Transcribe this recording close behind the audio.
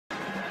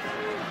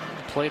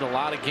Played a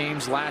lot of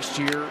games last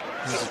year.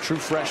 He's a true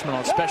freshman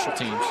on special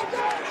teams.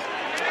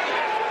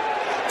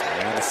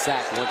 And a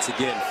sack once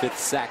again, 5th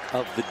sack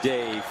of the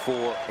day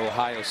for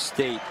Ohio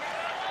State.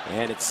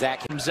 And it's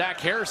Zach. From Zach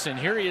Harrison,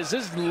 here he is.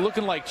 This is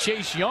looking like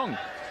Chase Young.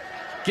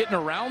 Getting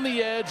around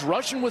the edge,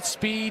 rushing with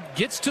speed,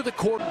 gets to the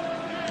court.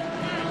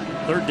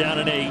 3rd down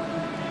and 8.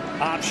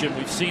 Option,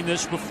 we've seen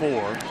this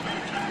before.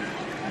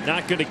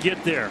 Not going to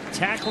get there.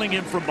 Tackling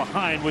him from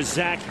behind was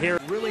Zach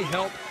Harrison. Really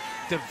helped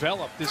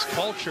develop this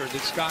culture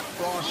that Scott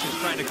Frost is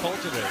trying to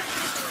cultivate.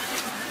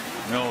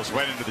 Mills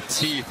right into the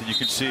teeth, and you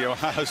can see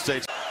Ohio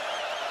State's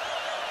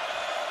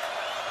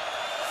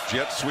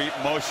jet sweep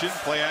motion,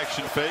 play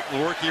action fake.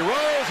 Lewerke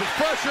rolls, is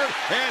pressured,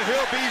 and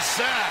he'll be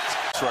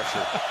sacked.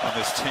 Rusher on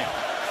this team.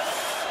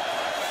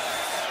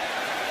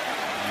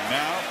 And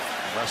now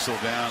wrestle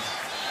down.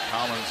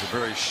 Collins, a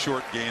very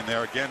short gain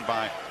there again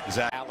by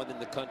Zach. Allen in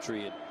the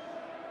country, and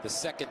the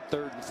 2nd,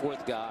 3rd, and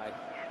 4th guy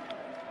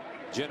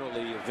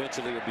generally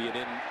eventually will be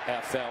an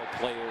NFL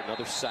player.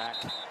 Another sack.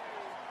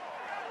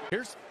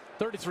 Here's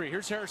 33.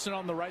 Here's Harrison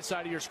on the right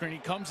side of your screen. He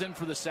comes in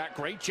for the sack.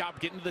 Great job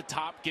getting to the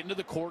top, getting to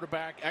the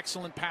quarterback.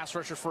 Excellent pass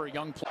rusher for a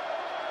young player.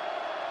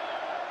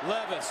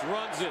 Levis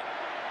runs it,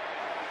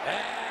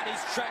 and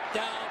he's tracked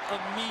down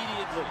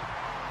immediately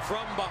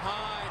from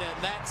behind,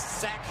 and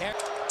that's Zach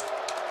Harrison.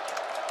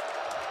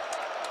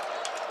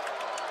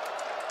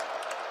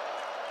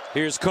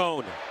 Here's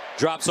Cone,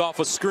 drops off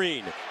a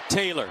screen.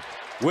 Taylor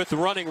with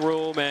running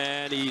room,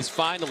 and he's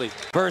finally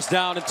 1st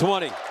down and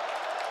 20.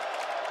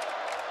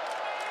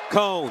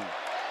 Cone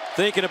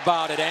thinking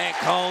about it, and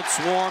Cone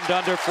swarmed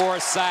under for a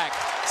sack.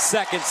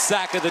 2nd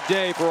sack of the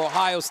day for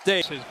Ohio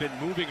State. Has been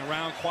moving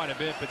around quite a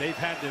bit, but they've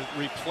had to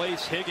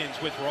replace Higgins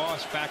with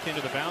Ross back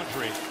into the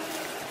boundary.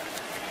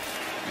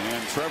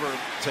 And Trevor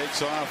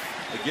takes off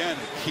again,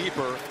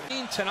 keeper.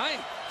 Tonight,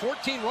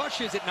 14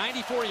 rushes at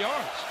 94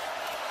 yards.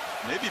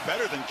 Maybe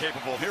better than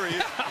capable. Here he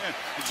is.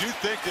 Did you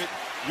think that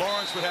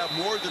Lawrence would have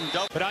more than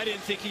double? But I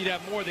didn't think he'd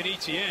have more than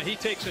Etienne. He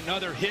takes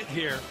another hit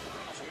here.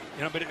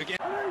 You know, but again.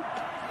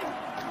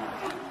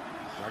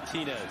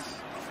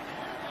 Martinez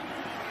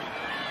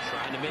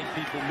trying to make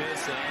people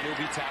miss, and he'll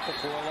be tackled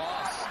for a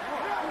loss.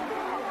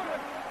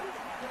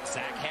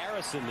 Zach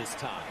Harrison this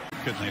time.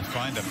 Can they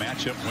find a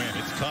matchup win?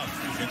 It's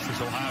tough against this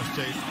Ohio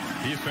State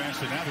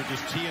defense, and now they're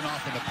just teeing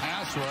off in the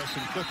pass rush,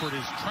 and Clifford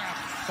is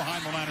trapped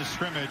behind the line of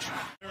scrimmage.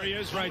 There he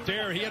is right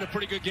there. He had a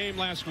pretty good game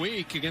last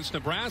week against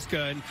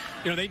Nebraska, and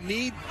you know they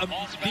need a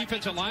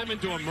defensive lineman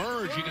to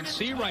emerge. You can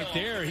see right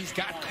there he's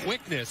got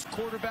quickness.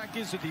 Quarterback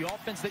is with the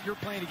offense that you're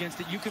playing against,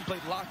 that you can play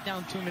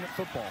lockdown 2-minute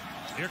football.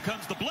 Here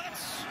comes the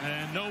blitz,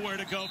 and nowhere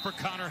to go for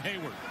Connor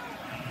Hayward.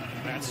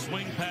 That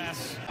swing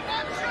pass.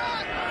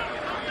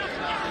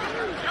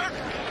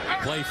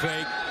 Play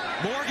fake.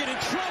 Morgan in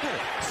trouble.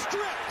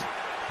 Stripped.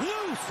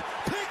 Loose.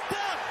 Picked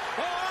up.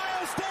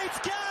 Ohio State's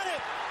got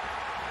it.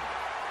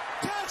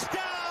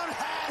 Touchdown,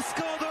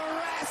 Haskell the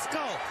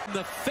rascal. In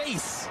the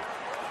face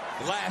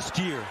last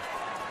year,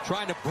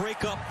 trying to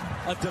break up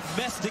a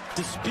domestic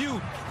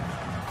dispute.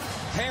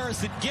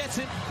 Harrison gets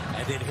it,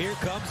 and then here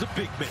comes a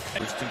big man.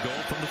 First and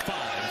goal from the 5.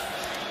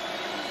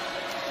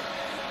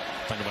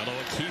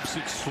 Tagovailoa keeps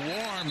it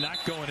swarm, not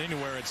going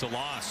anywhere. It's a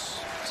loss.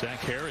 Zach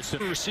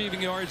Harrison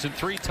receiving yards and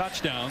 3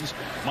 touchdowns.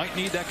 Might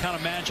need that kind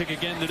of magic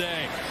again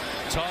today.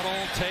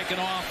 Tuttle taken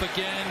off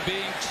again,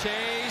 being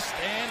chased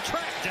and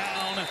tracked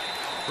down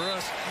for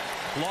a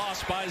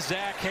loss by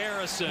Zach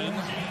Harrison.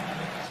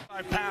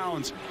 5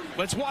 pounds.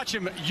 Let's watch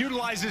him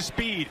utilize his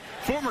speed.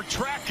 Former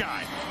track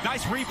guy.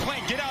 Nice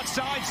replay. Get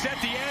outside, set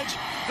the edge.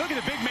 Look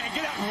at the big man.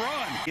 Get out and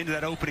run. Into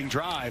that opening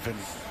drive, and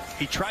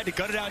he tried to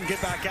gut it out and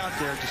get back out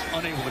there, just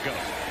unable to go.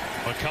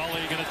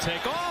 McCulley going to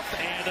take off,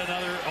 and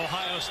another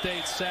Ohio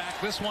State sack.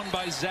 This one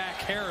by Zach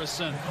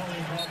Harrison.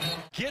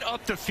 Get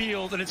up the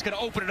field, and it's going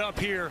to open it up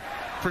here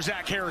for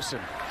Zach Harrison.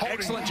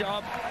 Excellent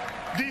job.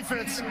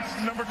 Defense,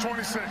 number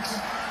 26.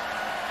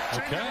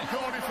 Okay.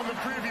 From the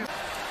previous.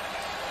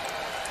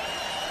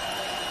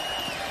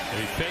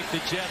 They fake the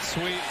jet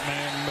sweep,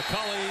 and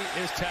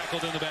McCulley is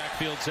tackled in the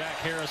backfield. Zach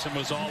Harrison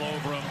was all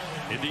over him.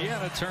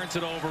 Indiana turns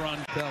it over on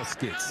Bell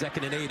skid.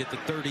 2nd and 8 at the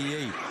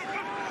 38.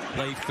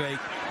 Play fake.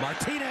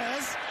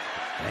 Martinez.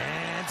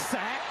 And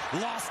sack.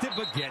 Lost it,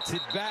 but gets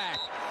it back.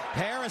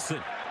 Harrison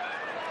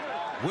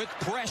with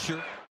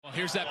pressure. Well,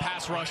 here's that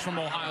pass rush from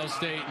Ohio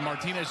State.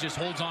 Martinez just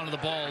holds on to the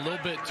ball a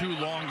little bit too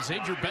long.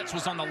 Xavier Betts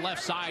was on the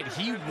left side.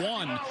 He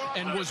won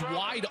and was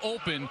wide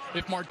open.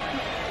 If Martinez.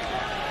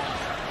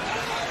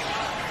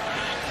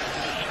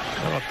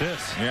 How about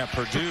this? Yeah,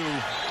 Purdue.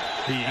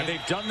 And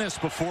they've done this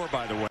before,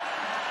 by the way.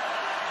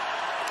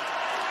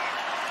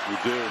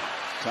 We do.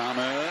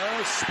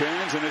 Thomas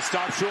spins and is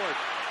stopped short.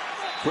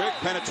 Quick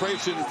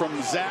penetration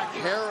from Zach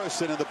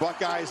Harrison, and the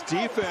Buckeyes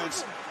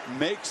defense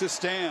makes a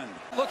stand.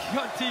 Looking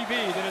on TV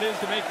than it is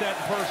to make that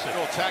in person.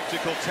 A little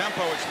tactical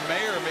tempo. It's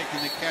Mayer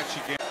making the catch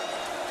again.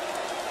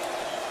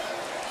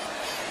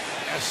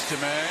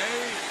 Estime,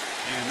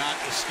 and not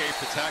escape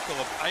the tackle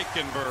of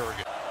Eichenberg.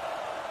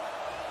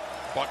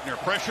 Buckner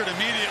pressured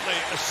immediately,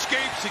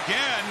 escapes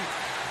again,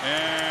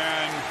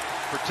 and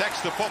for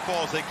protects the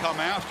football as they come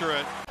after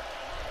it.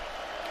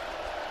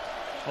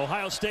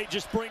 Ohio State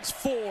just brings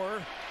 4.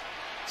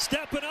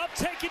 Stepping up,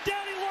 take it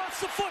down, he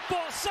lost the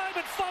football.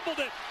 Simon fumbled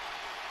it.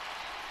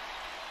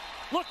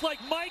 Looked like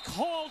Mike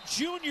Hall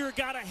Jr.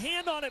 got a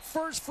hand on it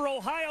first for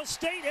Ohio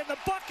State, and the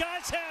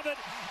Buckeyes have it.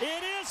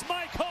 It is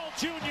Mike Hall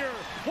Jr.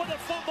 with a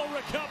fumble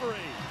recovery.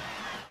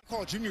 Mike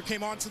Hall Jr.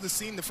 came onto the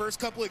scene the first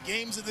couple of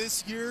games of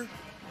this year.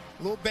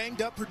 A little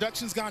banged up,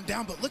 production's gone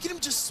down, but look at him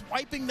just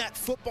swiping that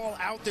football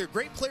out there.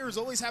 Great players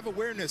always have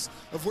awareness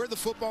of where the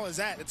football is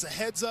at. It's a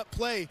heads-up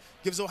play,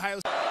 gives Ohio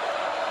State.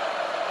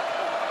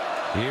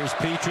 Here's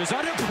Petras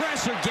under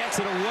pressure, gets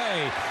it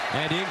away,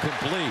 and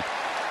incomplete.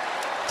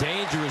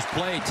 Dangerous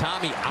play,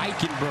 Tommy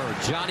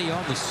Eichenberg, Johnny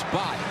on the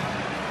spot.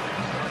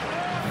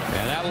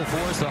 And that will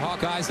force the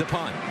Hawkeyes to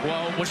punt.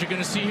 Well, what you're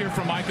going to see here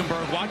from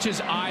Eichenberg, watch his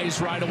eyes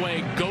right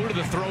away go to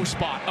the throw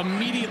spot.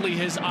 Immediately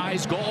his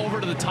eyes go over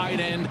to the tight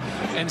end,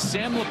 and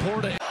Sam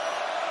Laporta.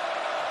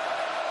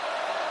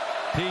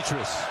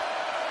 Petras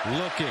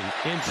looking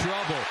in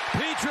trouble.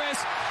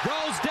 Petras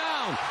goes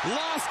down,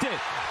 lost it.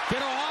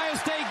 Can Ohio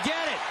State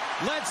get it?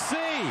 Let's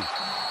see.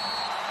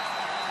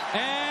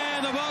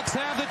 And the Bucks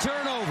have the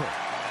turnover.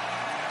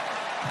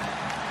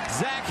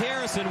 Zach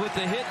Harrison with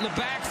the hit in the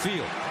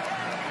backfield.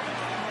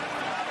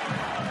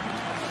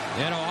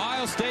 And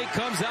Ohio State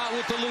comes out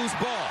with the loose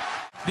ball.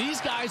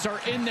 These guys are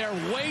in there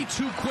way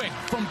too quick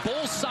from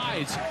both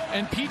sides,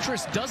 and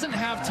Petras doesn't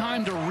have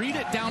time to read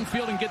it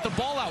downfield and get the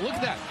ball out. Look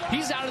at that.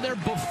 He's out of there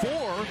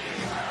before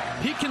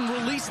he can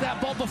release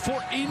that ball,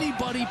 before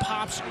anybody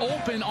pops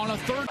open on a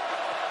third.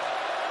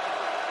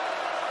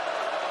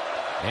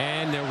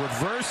 And they'll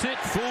reverse it,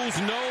 fools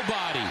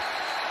nobody.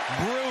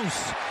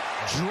 Bruce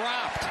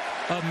dropped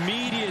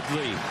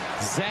immediately.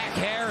 Zach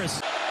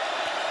Harris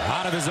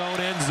out of his own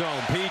end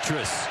zone.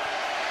 Petras.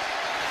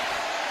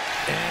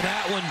 And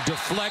that one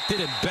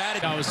deflected and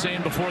batted. I was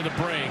saying before the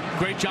break,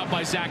 great job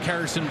by Zach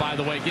Harrison, by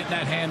the way, getting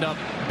that hand up,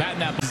 batting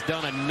that. He's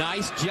done a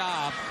nice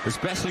job,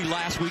 especially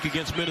last week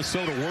against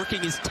Minnesota,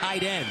 working his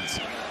tight ends.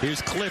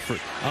 Here's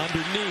Clifford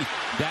underneath.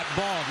 That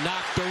ball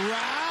knocked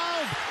around.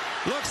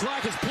 Looks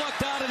like it's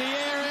plucked out of the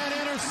air and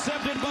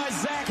intercepted by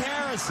Zach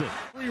Harrison.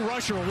 Free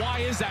rusher, why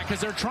is that?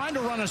 Because they're trying to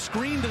run a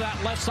screen to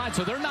that left side,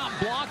 so they're not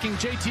blocking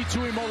JT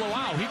Tuimoloau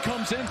out. He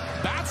comes in,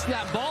 bats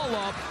that ball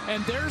up,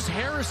 and there's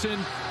Harrison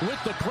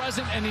with the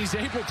present, and he's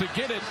able to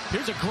get it.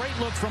 Here's a great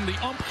look from the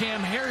ump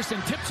cam.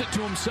 Harrison tips it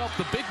to himself,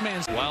 the big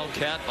man's.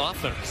 Wildcat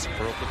offense,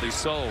 appropriately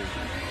so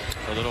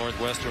for the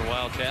Northwestern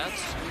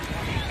Wildcats.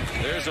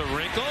 There's a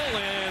wrinkle,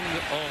 and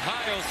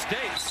Ohio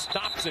State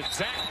stops it.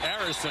 Zach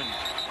Harrison,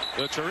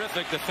 the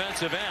terrific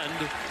defensive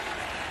end,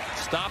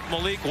 stopped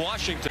Malik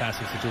Washington.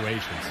 Passing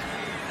situations.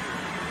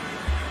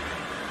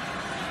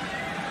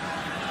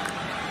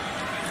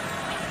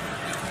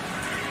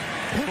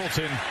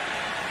 Littleton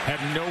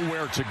had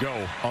nowhere to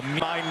go.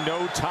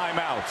 No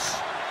timeouts.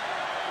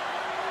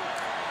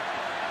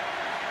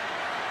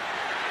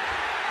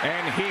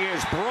 And he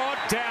is brought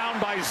down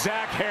by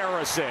Zach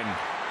Harrison.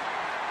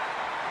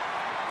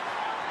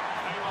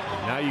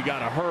 Now you got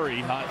to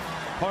hurry.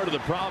 Part of the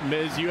problem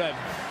is you have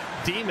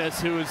Demas,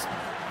 who is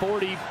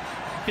 40,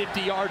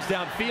 50 yards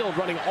downfield,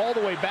 running all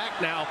the way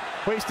back now,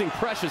 wasting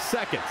precious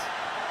seconds.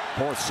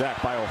 Fourth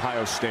sack by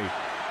Ohio State.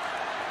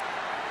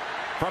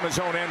 From his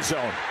own end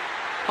zone.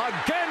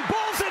 Again,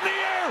 ball's in the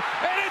air,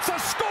 and it's a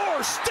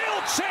score.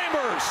 Still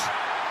Chambers.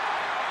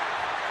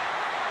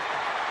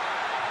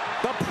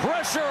 The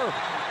pressure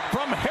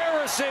from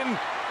Harrison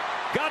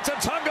got to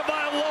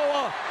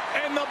Tagovailoa,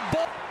 and the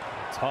ball.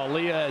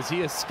 Taulia, as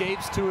he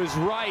escapes to his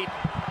right,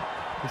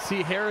 you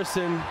see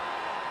Harrison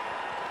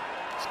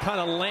just kind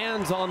of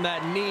lands on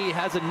that knee,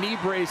 has a knee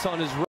brace on his right.